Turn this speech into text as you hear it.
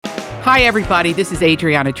Hi, everybody. This is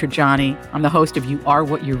Adriana Trajani. I'm the host of You Are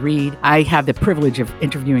What You Read. I have the privilege of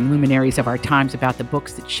interviewing luminaries of our times about the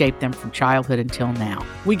books that shaped them from childhood until now.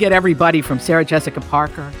 We get everybody from Sarah Jessica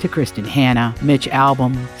Parker to Kristen Hanna, Mitch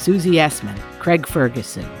Albom, Susie Essman, Craig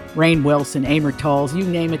Ferguson, Rainn Wilson, Amor Tolls, you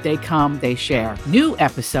name it, they come, they share. New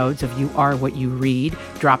episodes of You Are What You Read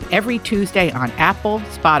drop every Tuesday on Apple,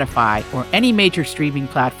 Spotify, or any major streaming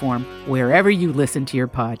platform wherever you listen to your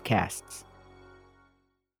podcasts.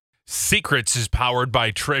 Secrets is powered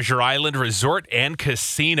by Treasure Island Resort and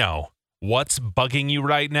Casino. What's bugging you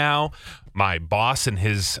right now? My boss and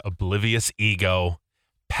his oblivious ego.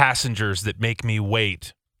 Passengers that make me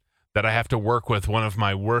wait. That I have to work with one of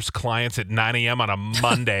my worst clients at 9 a.m. on a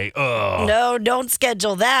Monday. Ugh. No, don't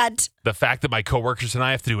schedule that. The fact that my coworkers and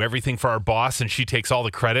I have to do everything for our boss and she takes all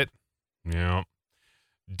the credit. Yeah.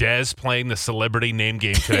 Des playing the celebrity name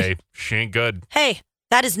game today. She ain't good. Hey,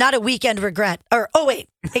 that is not a weekend regret. Or, oh, wait,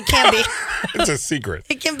 it can be. It's a secret.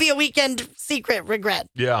 It can be a weekend secret regret.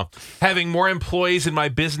 Yeah. Having more employees in my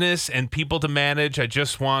business and people to manage, I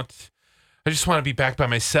just want to be back by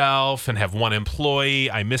myself and have one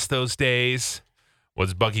employee. I miss those days.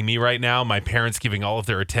 What's bugging me right now? My parents giving all of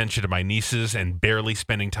their attention to my nieces and barely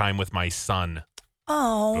spending time with my son.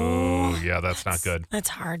 Oh. Yeah, that's not good. That's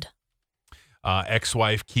hard.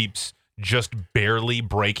 Ex-wife keeps just barely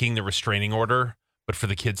breaking the restraining order, but for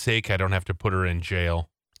the kid's sake, I don't have to put her in jail.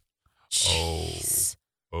 Jeez.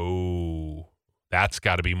 Oh. That's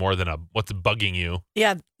got to be more than what's bugging you.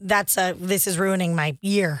 Yeah, this is ruining my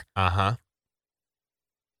year. Uh-huh.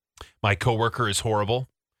 My coworker is horrible.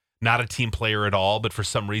 Not a team player at all, but for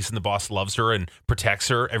some reason the boss loves her and protects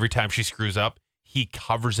her. Every time she screws up, he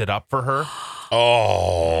covers it up for her.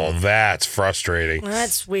 Oh, that's frustrating.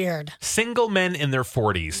 That's weird. Single men in their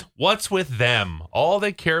 40s. What's with them? All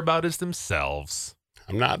they care about is themselves.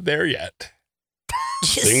 I'm not there yet.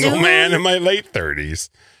 Single man in my late 30s.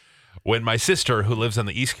 When my sister, who lives on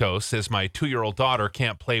the East Coast, says my 2-year-old daughter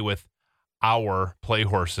can't play with our play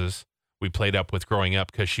horses we played up with growing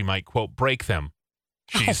up because she might, quote, break them.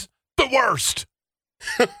 She's the worst.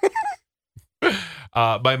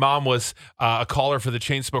 My mom was a caller for the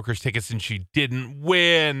Chainsmokers tickets and she didn't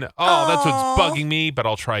win. Oh, that's what's bugging me, but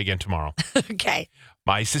I'll try again tomorrow. Okay.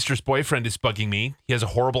 My sister's boyfriend is bugging me. He has a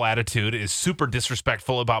horrible attitude, is super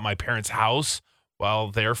disrespectful about my parents' house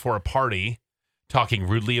while there for a party, talking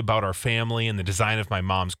rudely about our family and the design of my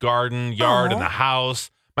mom's garden, yard, and the house.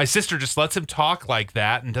 My sister just lets him talk like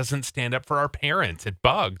that and doesn't stand up for our parents. It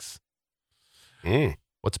bugs.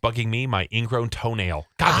 What's bugging me? My ingrown toenail.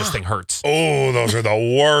 God, this thing hurts. Oh, those are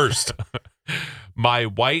the worst. My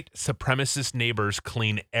white supremacist neighbors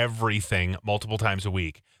clean everything multiple times a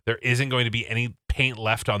week. There isn't going to be any paint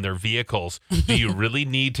left on their vehicles. Do you really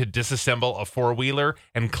need to disassemble a four-wheeler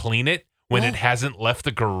and clean it when it hasn't left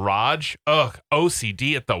the garage? Ugh,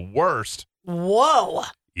 OCD at the worst. Whoa.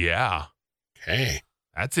 Yeah. Okay.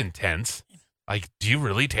 That's intense. Like, do you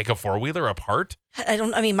really take a four-wheeler apart?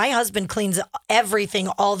 My husband cleans everything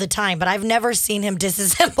all the time, but I've never seen him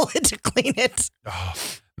disassemble it to clean it. Oh,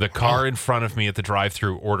 the car in front of me at the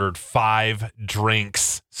drive-thru ordered 5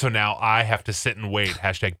 drinks. So now I have to sit and wait.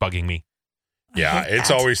 Hashtag bugging me. Yeah,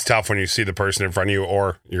 it's always tough when you see the person in front of you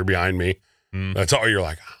or you're behind me. That's all you're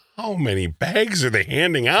like, how many bags are they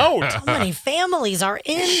handing out? How many families are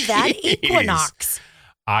in that Equinox?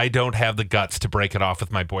 I don't have the guts to break it off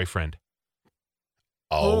with my boyfriend.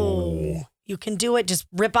 Oh. You can do it. Just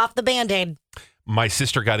rip off the Band-Aid. My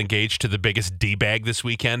sister got engaged to the biggest D-bag this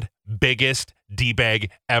weekend. Biggest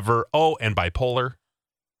D-bag ever. Oh, and bipolar.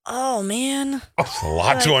 Oh, man. It's a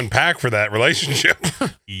lot to unpack for that relationship.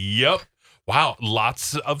 Yep. Wow.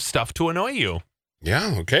 Lots of stuff to annoy you.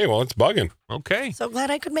 Yeah. Okay. Well, it's bugging. Okay. So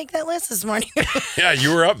glad I could make that list this morning. Yeah,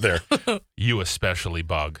 you were up there. You especially,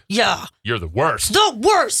 Bug. Yeah. You're the worst. The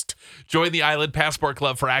worst. Join the Island Passport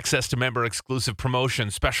Club for access to member-exclusive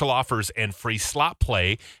promotions, special offers, and free slot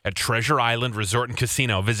play at Treasure Island Resort and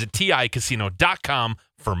Casino. Visit TICasino.com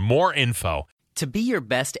for more info. To be your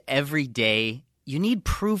best every day, you need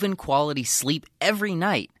proven quality sleep every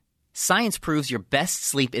night. Science proves your best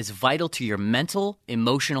sleep is vital to your mental,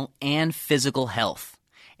 emotional, and physical health.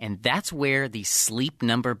 And that's where the Sleep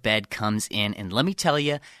Number bed comes in. And let me tell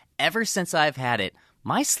you, ever since I've had it,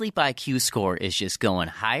 my sleep IQ score is just going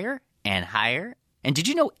higher and higher. And did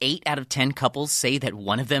you know 8 out of 10 couples say that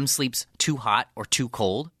one of them sleeps too hot or too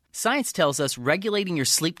cold? Science tells us regulating your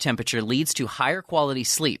sleep temperature leads to higher quality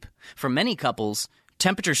sleep. For many couples,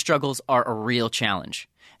 temperature struggles are a real challenge.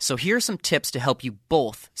 So here are some tips to help you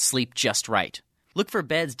both sleep just right. Look for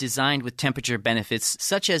beds designed with temperature benefits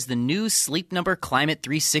such as the new Sleep Number Climate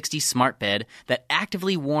 360 smart bed that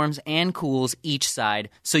actively warms and cools each side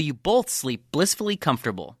so you both sleep blissfully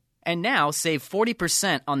comfortable. And now save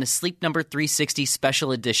 40% on the Sleep Number 360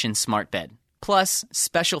 Special Edition smart bed. Plus,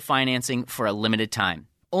 special financing for a limited time.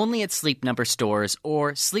 Only at Sleep Number stores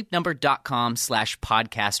or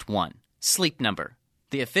sleepnumber.com/podcast1. Sleep Number,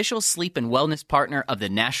 the official sleep and wellness partner of the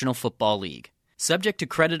National Football League. Subject to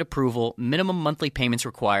credit approval, minimum monthly payments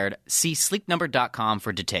required. See sleepnumber.com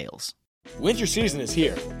for details. Winter season is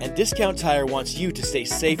here, and Discount Tire wants you to stay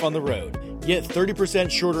safe on the road. Get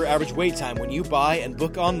 30% shorter average wait time when you buy and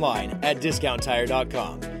book online at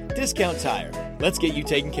discounttire.com. Discount Tire. Let's get you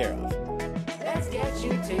taken care of.